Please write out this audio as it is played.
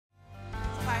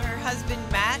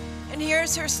husband, Matt, and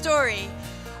here's her story.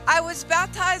 I was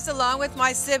baptized along with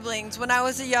my siblings when I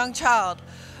was a young child.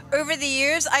 Over the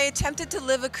years, I attempted to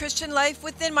live a Christian life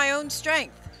within my own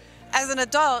strength. As an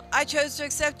adult, I chose to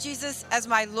accept Jesus as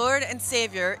my Lord and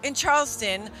Savior in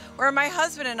Charleston, where my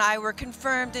husband and I were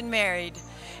confirmed and married.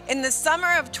 In the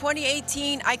summer of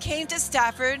 2018, I came to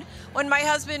Stafford when my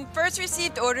husband first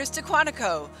received orders to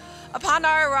Quantico. Upon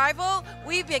our arrival,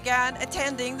 we began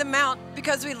attending the Mount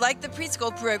because we liked the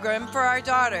preschool program for our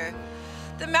daughter.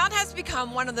 The Mount has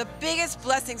become one of the biggest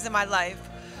blessings in my life.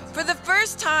 For the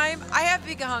first time, I have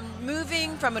begun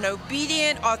moving from an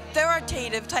obedient,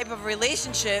 authoritative type of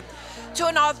relationship to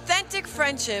an authentic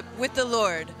friendship with the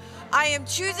Lord. I am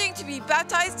choosing to be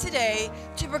baptized today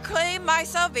to proclaim my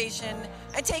salvation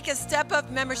and take a step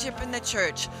of membership in the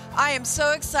church. I am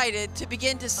so excited to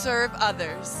begin to serve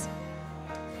others.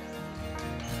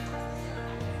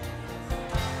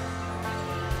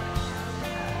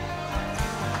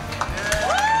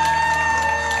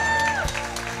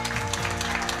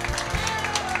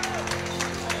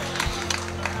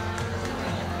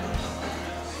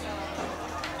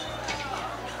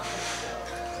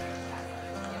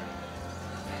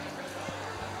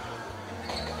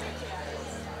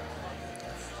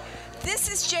 This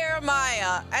is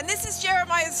Jeremiah, and this is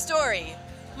Jeremiah's story.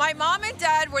 My mom and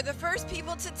dad were the first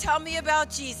people to tell me about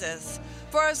Jesus.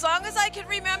 For as long as I can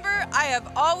remember, I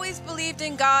have always believed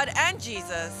in God and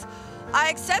Jesus. I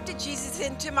accepted Jesus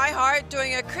into my heart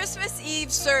during a Christmas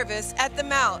Eve service at the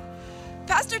Mount.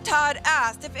 Pastor Todd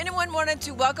asked if anyone wanted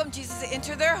to welcome Jesus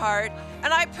into their heart,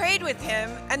 and I prayed with him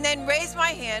and then raised my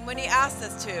hand when he asked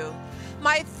us to.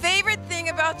 My favorite thing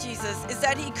about Jesus is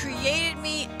that he created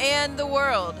me and the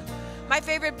world. My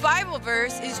favorite Bible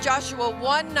verse is Joshua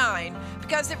 1:9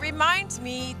 because it reminds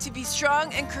me to be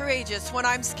strong and courageous when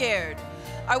I'm scared.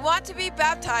 I want to be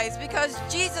baptized because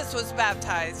Jesus was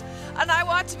baptized, and I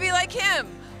want to be like him.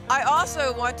 I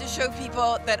also want to show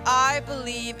people that I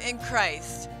believe in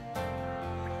Christ.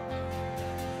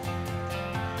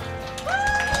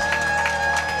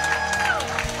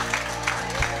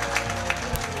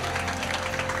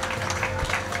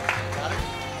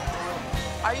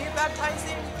 Are you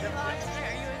baptizing?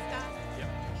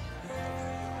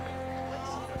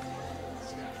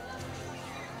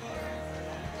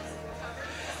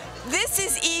 This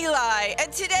is Eli,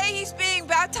 and today he's being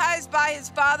baptized by his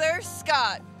father,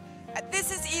 Scott.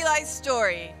 This is Eli's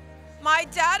story. My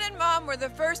dad and mom were the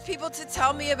first people to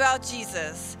tell me about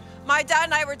Jesus. My dad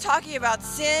and I were talking about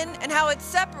sin and how it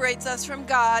separates us from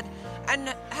God,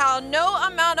 and how no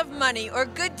amount of money or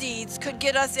good deeds could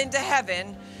get us into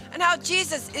heaven, and how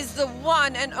Jesus is the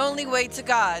one and only way to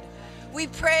God. We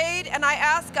prayed, and I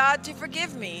asked God to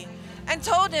forgive me, and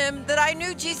told him that I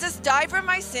knew Jesus died for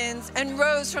my sins and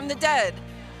rose from the dead.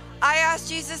 I asked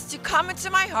Jesus to come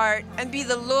into my heart and be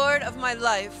the Lord of my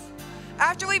life.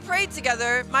 After we prayed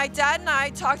together, my dad and I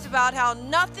talked about how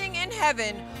nothing in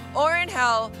heaven or in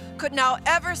hell could now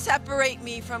ever separate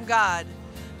me from God.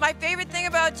 My favorite thing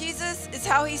about Jesus is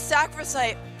how he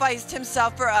sacrificed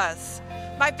himself for us.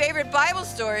 My favorite Bible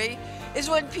story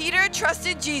is when Peter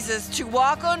trusted Jesus to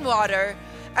walk on water,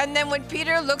 and then when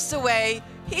Peter looks away,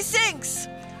 he sinks.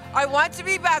 I want to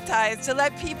be baptized to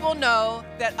let people know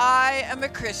that I am a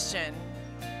Christian.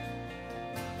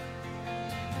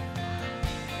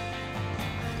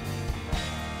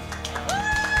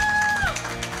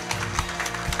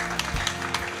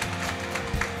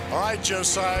 All right,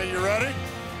 Josiah, you ready?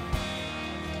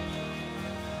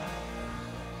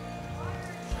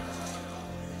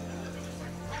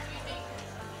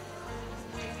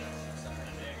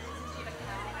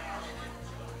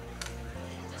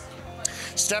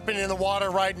 Stepping in the water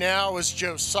right now is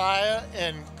Josiah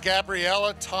and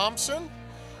Gabriella Thompson,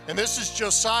 and this is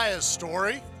Josiah's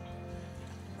story.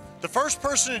 The first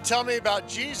person to tell me about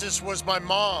Jesus was my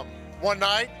mom. One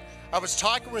night, I was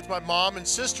talking with my mom and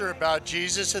sister about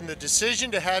Jesus and the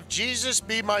decision to have Jesus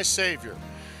be my Savior.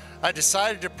 I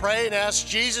decided to pray and ask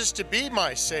Jesus to be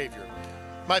my Savior.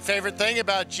 My favorite thing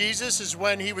about Jesus is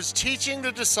when he was teaching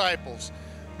the disciples.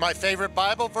 My favorite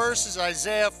Bible verse is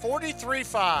Isaiah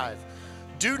 43:5.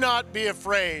 Do not be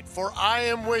afraid, for I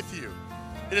am with you.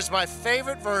 It is my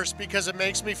favorite verse because it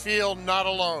makes me feel not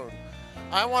alone.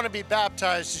 I want to be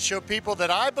baptized to show people that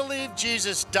I believe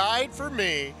Jesus died for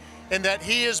me and that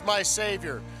he is my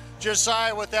Savior.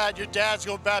 Josiah, with that, your dad's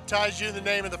going to baptize you in the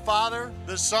name of the Father,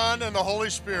 the Son, and the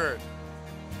Holy Spirit.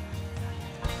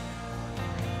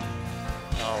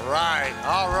 All right,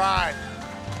 all right.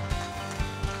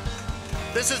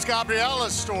 This is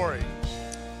Gabriella's story.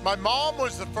 My mom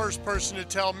was the first person to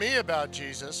tell me about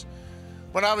Jesus.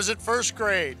 When I was in first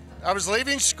grade, I was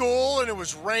leaving school and it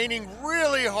was raining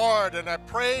really hard, and I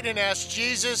prayed and asked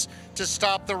Jesus to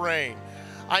stop the rain.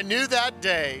 I knew that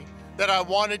day that I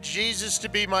wanted Jesus to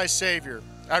be my Savior.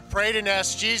 I prayed and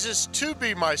asked Jesus to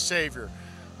be my Savior.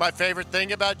 My favorite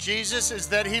thing about Jesus is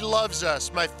that He loves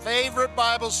us. My favorite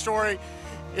Bible story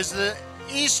is the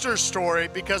Easter story,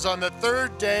 because on the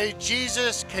third day,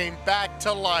 Jesus came back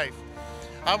to life.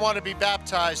 I want to be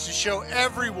baptized to show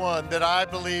everyone that I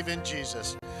believe in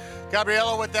Jesus.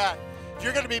 Gabriella, with that,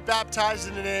 you're going to be baptized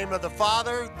in the name of the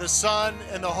Father, the Son,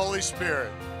 and the Holy Spirit.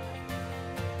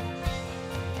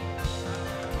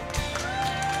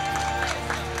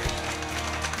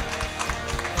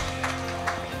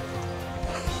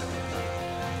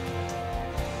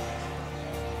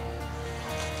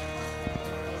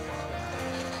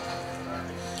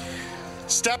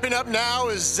 Stepping up now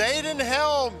is Zayden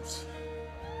Helms.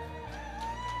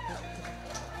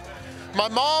 My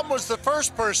mom was the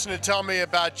first person to tell me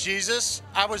about Jesus.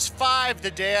 I was 5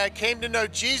 the day I came to know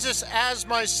Jesus as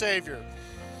my Savior.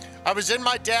 I was in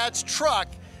my dad's truck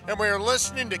and we were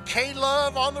listening to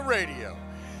K-Love on the radio.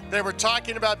 They were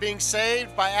talking about being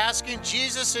saved by asking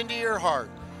Jesus into your heart.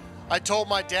 I told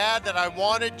my dad that I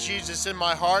wanted Jesus in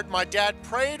my heart. My dad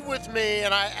prayed with me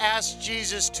and I asked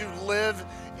Jesus to live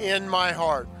in my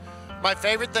heart. My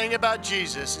favorite thing about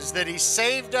Jesus is that He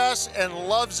saved us and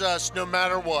loves us no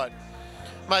matter what.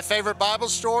 My favorite Bible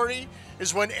story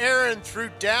is when Aaron threw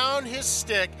down his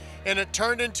stick and it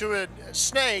turned into a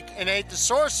snake and ate the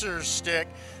sorcerer's stick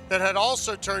that had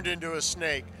also turned into a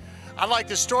snake. I like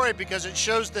the story because it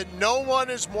shows that no one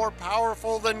is more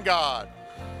powerful than God.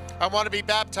 I want to be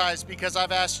baptized because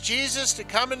I've asked Jesus to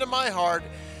come into my heart,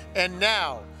 and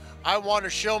now I want to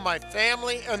show my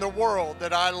family and the world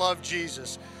that I love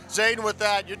Jesus. Zayden, with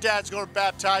that, your dad's going to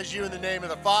baptize you in the name of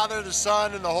the Father, the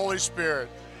Son, and the Holy Spirit.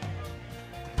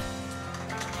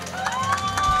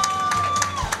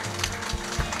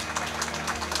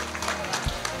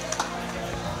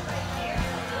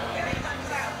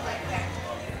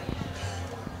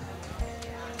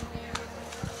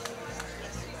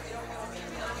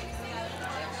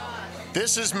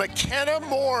 This is McKenna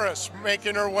Morris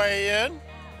making her way in.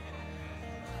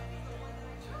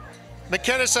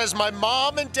 McKenna says, my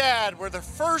mom and dad were the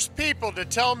first people to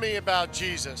tell me about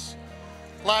Jesus.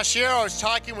 Last year, I was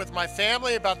talking with my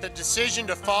family about the decision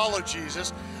to follow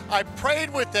Jesus. I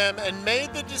prayed with them and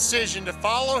made the decision to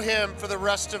follow Him for the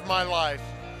rest of my life.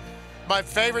 My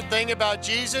favorite thing about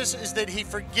Jesus is that He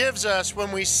forgives us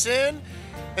when we sin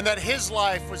and that His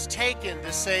life was taken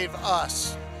to save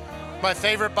us. My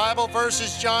favorite Bible verse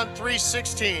is John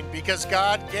 3:16, because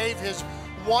God gave His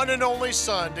one and only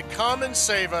Son to come and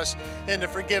save us and to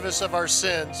forgive us of our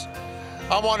sins.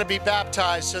 I want to be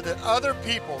baptized so that other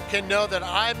people can know that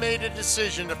I made a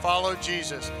decision to follow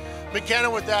Jesus. McKenna,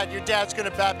 with that, your dad's going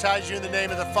to baptize you in the name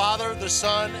of the Father, the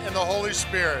Son, and the Holy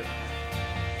Spirit.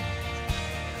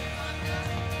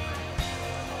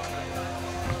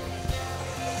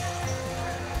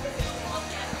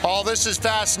 All this is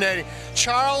fascinating.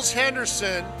 Charles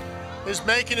Henderson is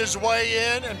making his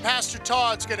way in, and Pastor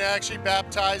Todd's going to actually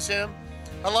baptize him.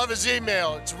 I love his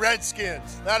email. It's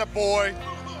Redskins. That a boy.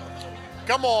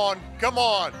 Come on, come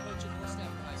on.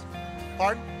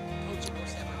 Pardon?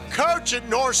 Coach at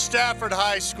North Stafford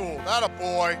High School. That a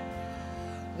boy.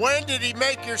 When did he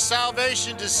make your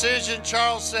salvation decision?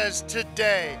 Charles says,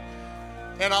 today.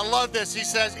 And I love this. He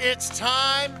says, it's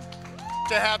time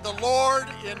to have the Lord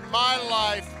in my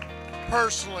life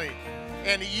personally.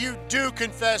 And you do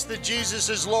confess that Jesus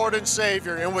is Lord and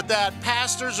Savior. And with that,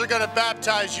 pastors are going to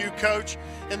baptize you, Coach,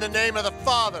 in the name of the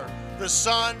Father, the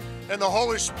Son, and the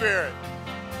Holy Spirit.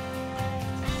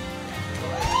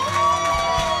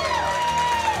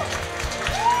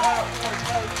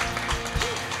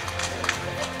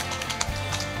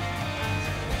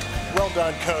 Well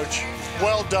done, Coach.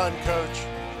 Well done, Coach.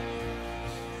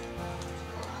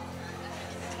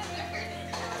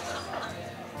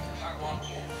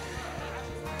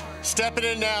 Stepping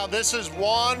in now, this is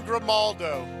Juan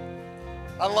Grimaldo.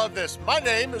 I love this. My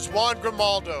name is Juan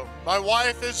Grimaldo. My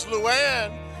wife is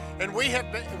Luann, and we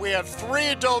have 3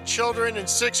 adult children and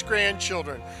 6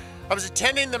 grandchildren. I was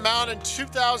attending the Mount in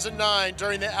 2009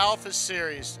 during the Alpha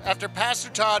series. After Pastor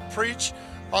Todd preached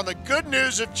on the good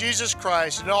news of Jesus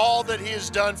Christ and all that He has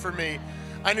done for me,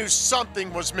 I knew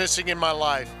something was missing in my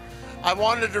life. I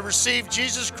wanted to receive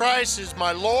Jesus Christ as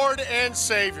my Lord and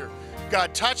Savior.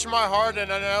 God touched my heart,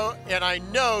 and I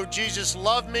know Jesus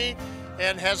loved me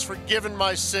and has forgiven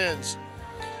my sins.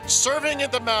 Serving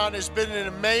at the Mount has been an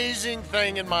amazing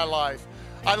thing in my life.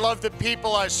 I love the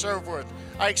people I serve with.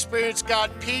 I experience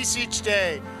God's peace each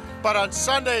day. But on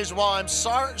Sundays, while I'm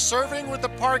serving with the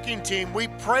parking team, we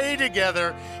pray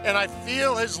together, and I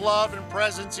feel his love and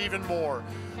presence even more.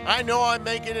 I know I'm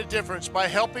making a difference by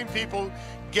helping people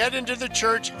get into the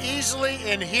church easily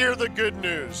and hear the good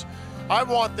news. I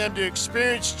want them to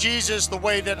experience Jesus the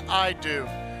way that I do.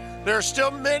 There are still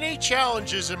many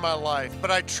challenges in my life, but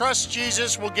I trust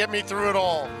Jesus will get me through it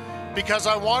all because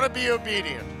I want to be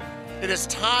obedient. It is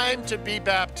time to be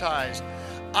baptized.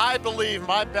 I believe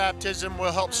my baptism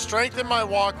will help strengthen my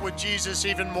walk with Jesus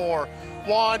even more.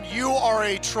 Juan, you are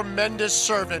a tremendous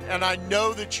servant, and I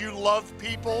know that you love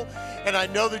people, and I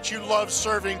know that you love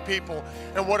serving people.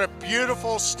 And what a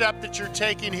beautiful step that you're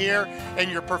taking here in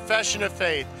your profession of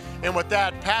faith. And with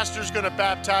that, Pastor's going to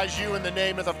baptize you in the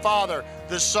name of the Father,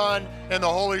 the Son, and the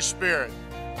Holy Spirit.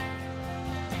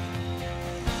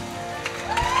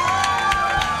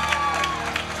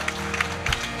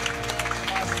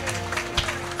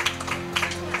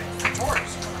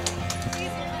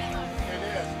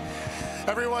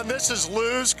 Everyone, this is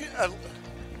Liz.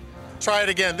 Try it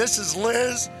again. This is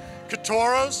Liz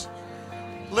Katoros.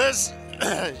 Liz,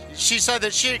 she said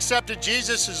that she accepted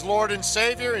Jesus as Lord and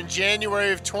Savior in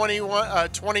January of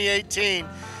 2018.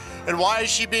 And why is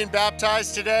she being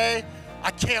baptized today?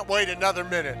 I can't wait another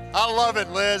minute. I love it,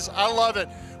 Liz. I love it.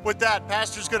 With that,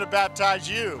 Pastor's going to baptize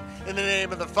you in the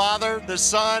name of the Father, the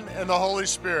Son, and the Holy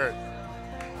Spirit.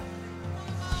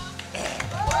 All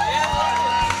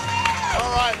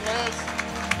right, Liz.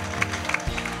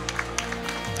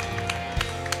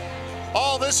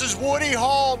 Oh, this is Woody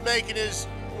Hall making his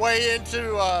way into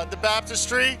the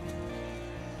baptistry.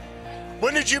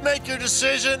 When did you make your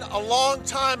decision? A long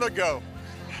time ago.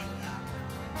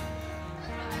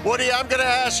 Woody, I'm going to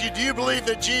ask you, do you believe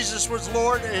that Jesus was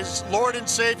is Lord and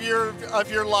Savior of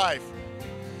your life?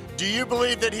 Do you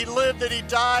believe that he lived, that he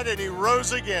died, and he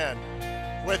rose again?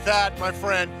 With that, my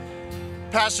friend,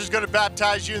 Pastor's going to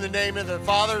baptize you in the name of the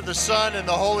Father, the Son, and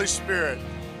the Holy Spirit.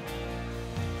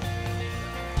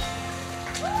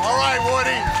 All right,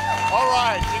 Woody. All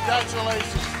right,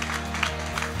 congratulations.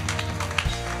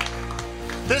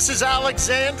 This is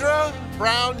Alexandra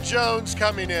Brown-Jones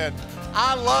coming in.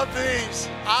 I love these.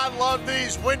 I love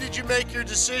these. When did you make your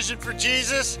decision for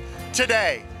Jesus?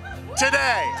 Today.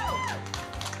 Today.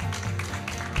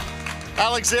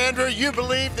 Alexandra, you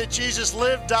believe that Jesus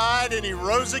lived, died, and he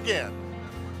rose again.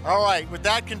 All right, with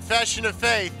that confession of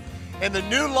faith and the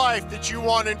new life that you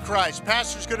want in Christ,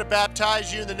 Pastor's going to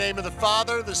baptize you in the name of the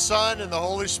Father, the Son, and the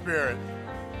Holy Spirit.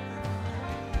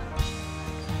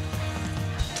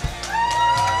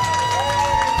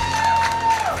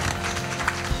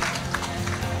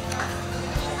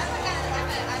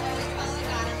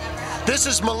 This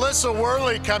is Melissa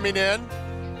Worley coming in.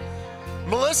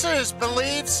 Melissa has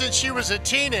believed since she was a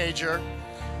teenager,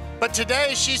 but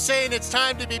today she's saying it's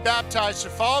time to be baptized to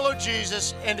follow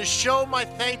Jesus and to show my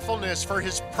thankfulness for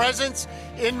his presence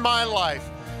in my life.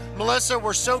 Melissa,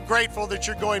 we're so grateful that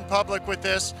you're going public with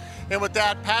this. And with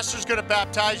that, Pastor's going to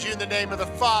baptize you in the name of the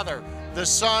Father, the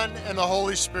Son, and the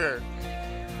Holy Spirit.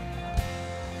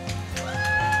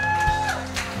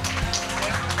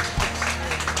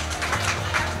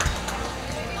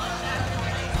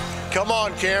 Come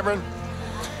on, Cameron.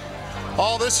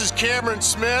 Oh, this is Cameron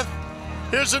Smith.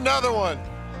 Here's another one.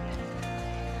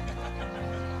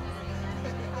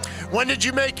 When did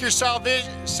you make your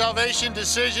salvation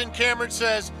decision? Cameron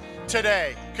says,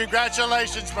 today.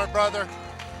 Congratulations, my brother.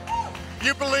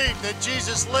 You believe that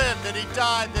Jesus lived, that he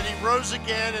died, that he rose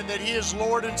again, and that he is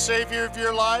Lord and Savior of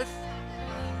your life?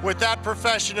 With that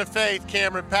profession of faith,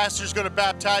 Cameron, Pastor's going to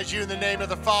baptize you in the name of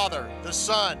the Father, the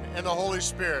Son, and the Holy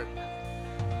Spirit.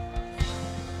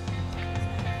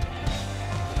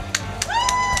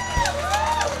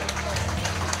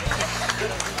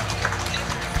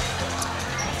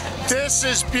 This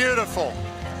is beautiful.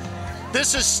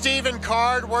 This is Stephen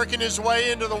Card working his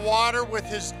way into the water with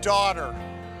his daughter.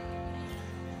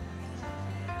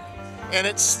 And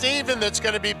it's Stephen that's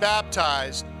going to be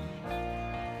baptized.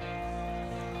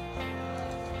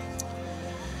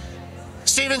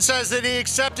 Stephen says that he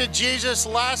accepted Jesus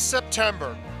last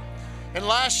September. And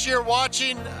last year,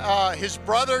 watching his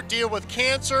brother deal with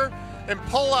cancer and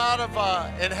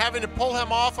having to pull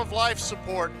him off of life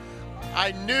support,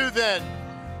 I knew then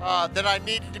that I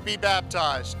needed to be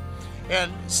baptized.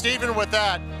 And Stephen, with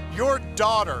that, your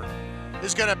daughter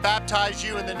is going to baptize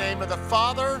you in the name of the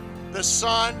Father, the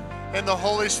Son, and the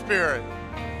Holy Spirit.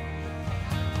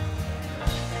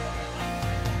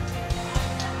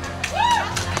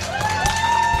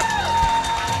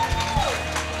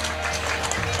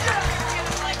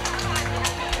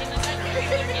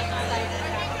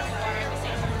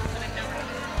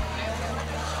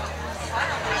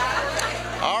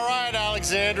 All right.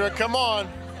 Alexandra. Come on.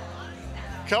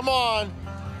 Come on.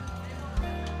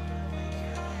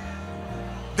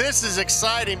 This is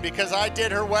exciting because I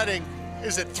did her wedding,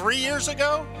 is it 3 years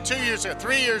ago? 2 years ago,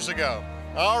 3 years ago.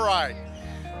 All right.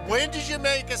 When did you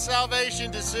make a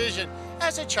salvation decision?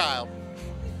 As a child.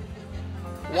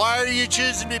 Why are you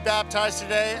choosing to be baptized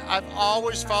today? I've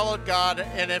always followed God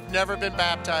and have never been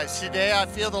baptized. Today I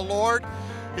feel the Lord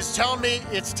is telling me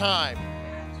it's time.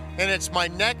 And it's my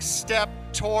next step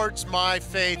towards my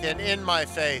faith and in my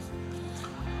faith.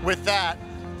 With that,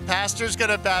 Pastor's going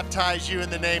to baptize you in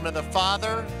the name of the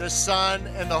Father, the Son,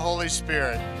 and the Holy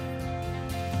Spirit.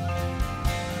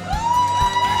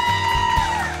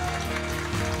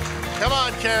 Come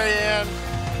on, Carrie Ann.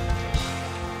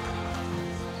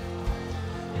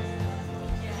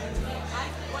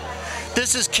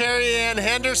 This is Carrie Ann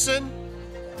Henderson.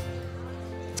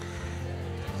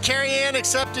 Carrie Ann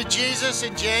accepted Jesus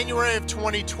in January of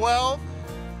 2012.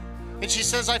 And she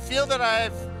says, I feel that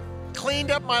I've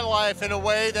cleaned up my life in a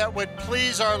way that would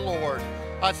please our Lord.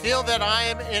 I feel that I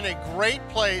am in a great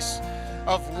place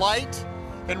of light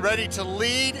and ready to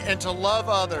lead and to love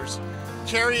others.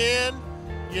 Carrie Ann,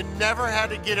 you never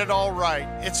had to get it all right.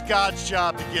 It's God's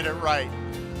job to get it right.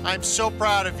 I'm so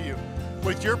proud of you.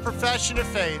 With your profession of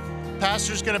faith,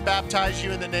 Pastor's going to baptize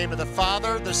you in the name of the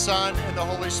Father, the Son, and the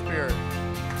Holy Spirit.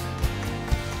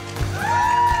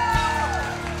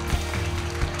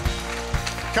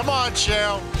 Come on,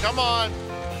 Cheryl. Come on.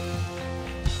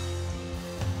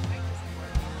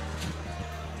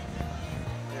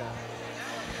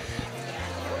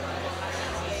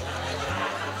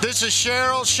 This is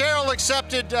Cheryl. Cheryl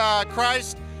accepted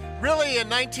Christ really in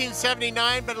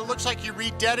 1979, but it looks like you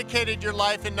rededicated your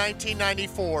life in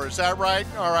 1994. Is that right?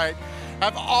 All right.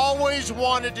 I've always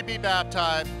wanted to be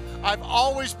baptized. I've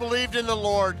always believed in the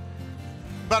Lord,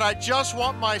 but I just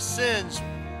want my sins.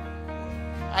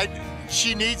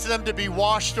 She needs them to be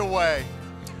washed away.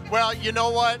 Well, you know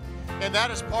what? And that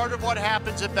is part of what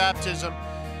happens at baptism.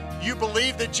 You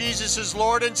believe that Jesus is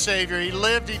Lord and Savior. He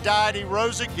lived, He died, He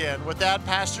rose again. With that,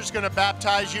 Pastor's going to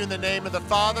baptize you in the name of the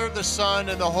Father, the Son,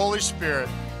 and the Holy Spirit.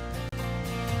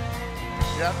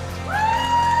 Yep.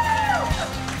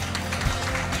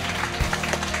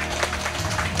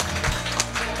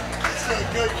 It's a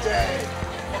good day.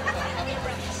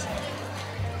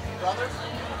 Brother?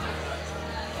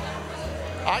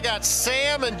 I got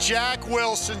Sam and Jack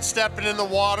Wilson stepping in the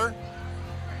water.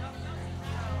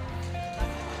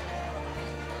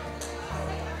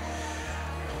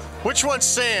 Which one's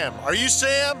Sam? Are you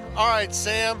Sam? All right,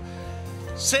 Sam.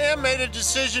 Sam made a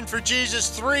decision for Jesus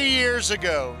 3 years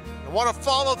ago. I want to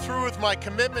follow through with my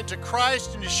commitment to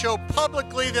Christ and to show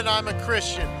publicly that I'm a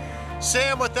Christian.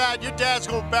 Sam, with that, your dad's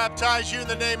going to baptize you in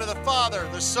the name of the Father,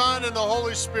 the Son, and the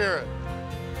Holy Spirit.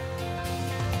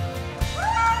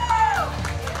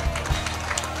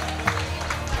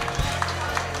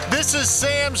 This is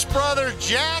Sam's brother,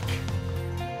 Jack.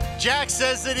 Jack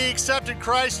says that he accepted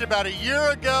Christ about a year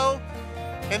ago,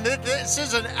 and that this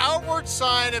is an outward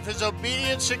sign of his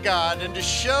obedience to God and to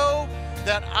show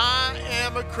that I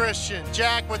am a Christian.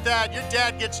 Jack, with that, your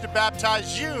dad gets to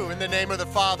baptize you in the name of the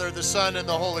Father, the Son, and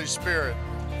the Holy Spirit.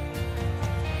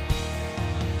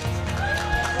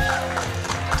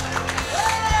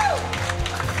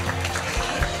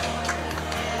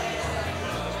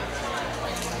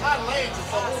 Not late, it's the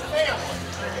whole family.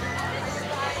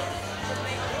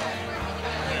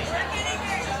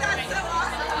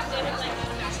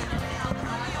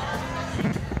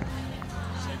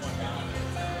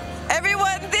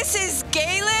 Everyone, this is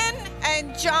Galen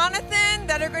and Jonathan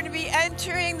that are going to be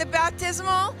entering the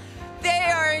baptismal. They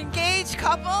are an engaged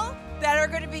couple that are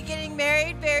going to be getting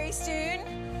married very soon.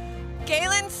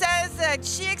 Galen says that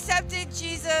she accepted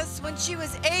Jesus when she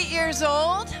was 8 years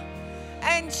old,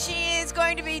 and she is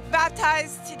going to be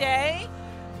baptized today.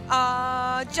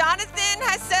 Jonathan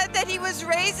has said that he was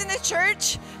raised in the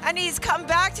church and he's come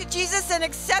back to Jesus and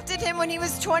accepted him when he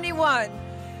was 21.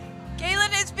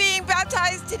 Galen is being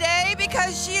baptized today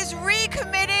because she is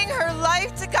recommitting her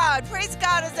life to God. Praise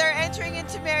God as they're entering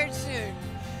into marriage soon.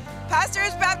 Pastor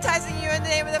is baptizing you in the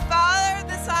name of the Father,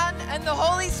 the Son, and the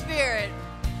Holy Spirit.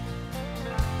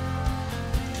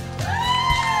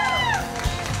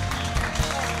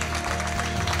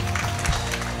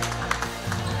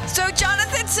 So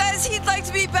Jonathan says he'd like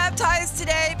to be baptized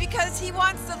today because he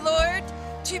wants the Lord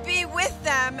to be with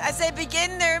them as they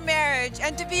begin their marriage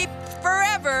and to be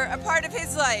forever a part of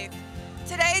his life.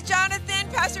 Today, Jonathan,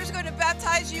 Pastor is going to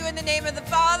baptize you in the name of the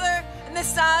Father, and the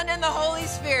Son, and the Holy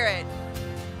Spirit.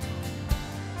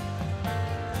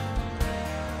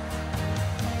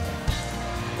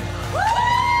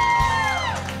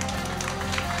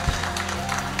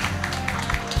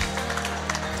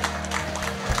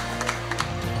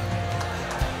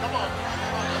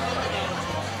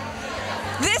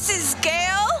 This is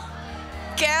Gail.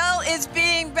 Gail is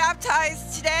being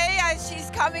baptized today as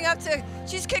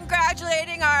she's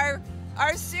congratulating our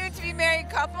soon-to-be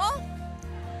married couple.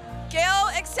 Gail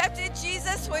accepted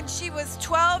Jesus when she was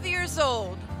 12 years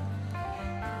old.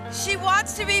 She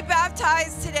wants to be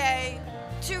baptized today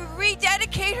to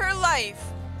rededicate her life,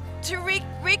 to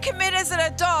recommit as an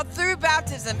adult through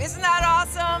baptism. Isn't that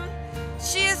awesome?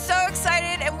 She is so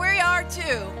excited, and we are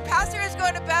too. Pastor is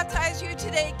going to baptize you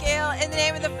today, Gail, in the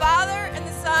name of the Father, and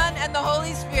the Son, and the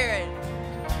Holy Spirit.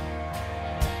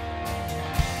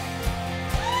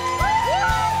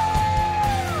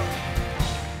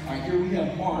 All right, here we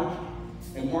have Mark,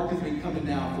 and Mark has been coming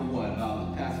now for what, about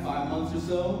the past 5 months or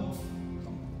so?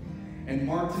 And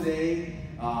Mark today,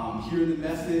 hearing the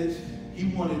message, he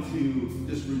wanted to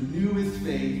just renew his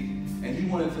faith, and he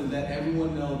wanted to let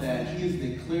everyone know that he is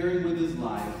declaring with his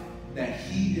life that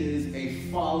he is a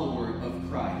follower of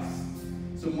Christ.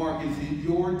 So Mark, is it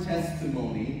your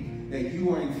testimony that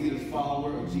you are indeed a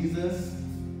follower of Jesus?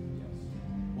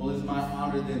 Well, it's my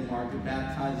honor then, Mark, to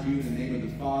baptize you in the name of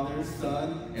the Father,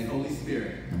 Son, and Holy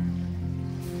Spirit.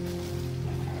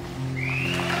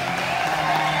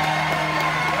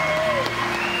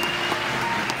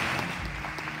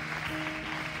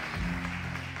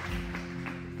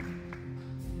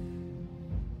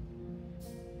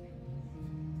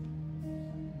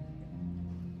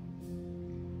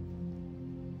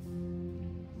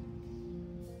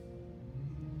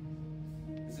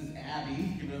 Abby,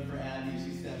 give it up for Abby as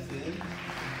she steps in.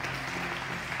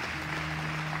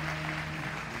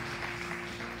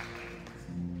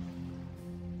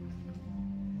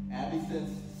 Abby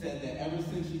said that ever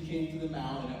since she came to the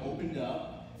Mount and it opened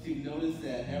up, she noticed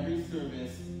that every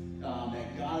service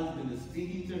that God has been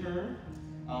speaking to her,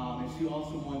 and she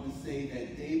also wanted to say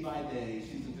that day by day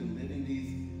she's been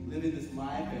living this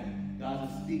life, and God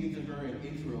is speaking to her and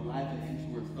into her life and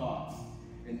into her thoughts.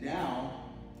 And now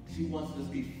she wants to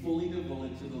just be fully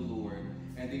devoted to the Lord,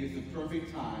 and I think it's the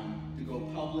perfect time to go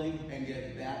public and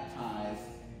get baptized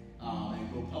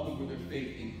and go public with her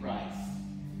faith in Christ.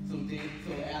 So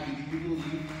Abby, do you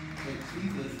believe that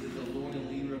Jesus is the Lord and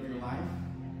leader of your life?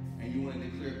 And you want to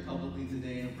declare publicly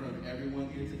today in front of everyone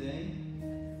here today?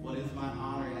 Well, it's my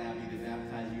honor, Abby, to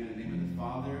baptize you in the name of the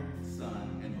Father,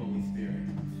 Son, and Holy Spirit.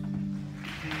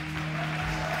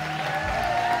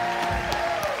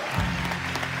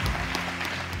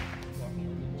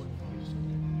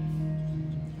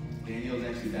 Danielle's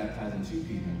actually baptizing 2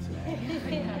 people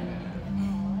today.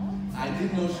 I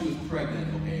didn't know she was pregnant,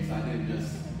 okay, so I didn't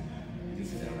just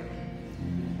say that right.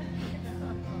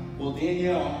 Well,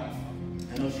 Danielle,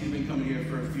 I know she's been coming here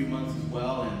for a few months as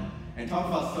well, and talk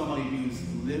about somebody who's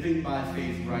living by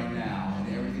faith right now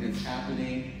and everything that's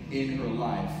happening in her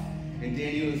life. And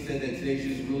Danielle said that today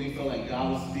she just really felt like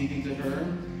God was speaking to her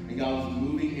and God was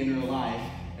moving in her life.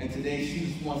 And today she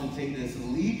just wants to take this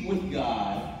leap with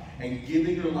God and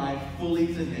giving her life fully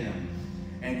to Him.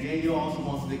 And Danielle also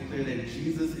wants to declare that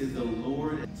Jesus is the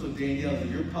Lord. So Danielle, is it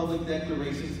your public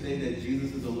declaration today that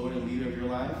Jesus is the Lord and leader of your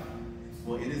life?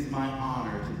 Well, it is my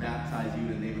honor to baptize you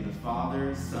in the name of the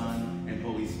Father, Son, and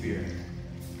Holy Spirit.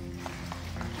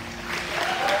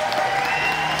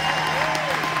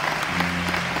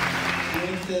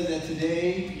 Dylan says that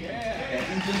today, that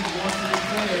he just wants to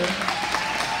declare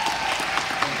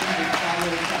that he's a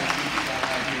follower of Christ.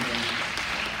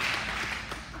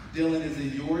 Dylan, is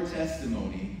it your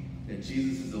testimony that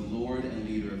Jesus is the Lord and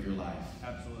leader of your life?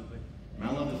 Absolutely. And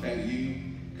I love the fact that you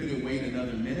couldn't wait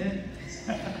another minute.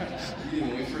 You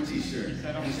didn't wait for a t-shirt.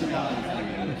 On the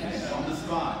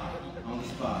spot. On the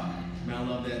spot. Man, I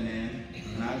love that, man.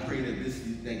 And I pray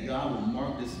that God will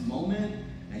mark this moment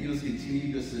and He'll just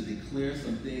continue just to declare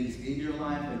some things in your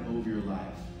life and over your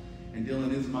life. And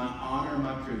Dylan, it is my honor and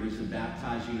my privilege to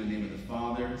baptize you in the name of the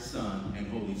Father, Son, and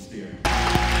Holy Spirit. Are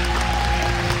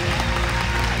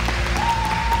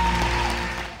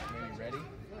you ready?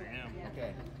 I am.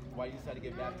 Okay. Why you decided to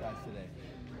get baptized today?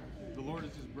 The Lord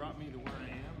has just brought me to where I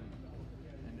am,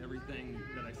 and everything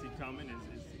that I see coming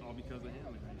is all because of Him,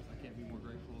 and I can't be more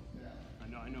grateful. I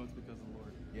know it's because of the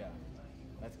Lord. Yeah.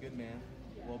 That's good, man.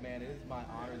 Well, man, it is my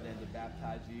honor then to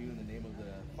baptize you in the name of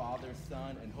the Father,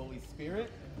 Son, and Holy Spirit.